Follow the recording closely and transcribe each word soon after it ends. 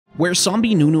Where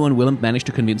zombie Nunu and Willump managed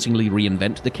to convincingly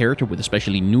reinvent the character, with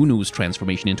especially Nunu's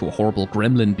transformation into a horrible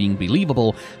gremlin being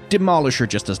believable, Demolisher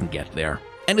just doesn't get there.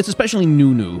 And it's especially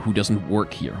Nunu who doesn't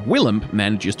work here. Willump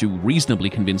manages to reasonably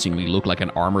convincingly look like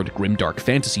an armored grimdark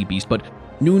fantasy beast, but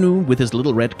Nunu, with his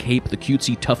little red cape, the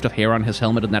cutesy tuft of hair on his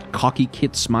helmet, and that cocky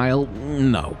kid smile,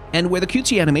 no. And where the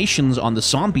cutesy animations on the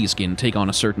zombie skin take on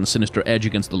a certain sinister edge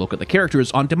against the look of the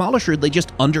characters, on Demolisher they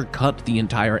just undercut the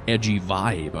entire edgy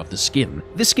vibe of the skin.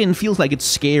 This skin feels like it's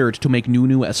scared to make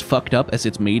Nunu as fucked up as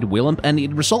it's made Willump, and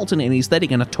it results in an aesthetic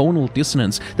and a tonal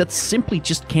dissonance that simply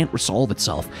just can't resolve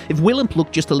itself. If Willump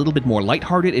looked just a little bit more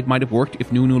lighthearted, it might have worked.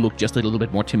 If Nunu looked just a little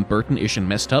bit more Tim Burton-ish and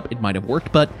messed up, it might have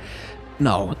worked, but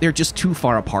no, they're just too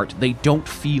far apart. They don't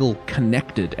feel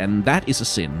connected, and that is a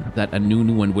sin that a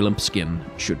Nunu and Willump skin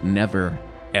should never,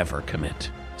 ever commit.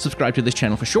 Subscribe to this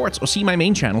channel for shorts, or see my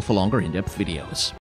main channel for longer in-depth videos.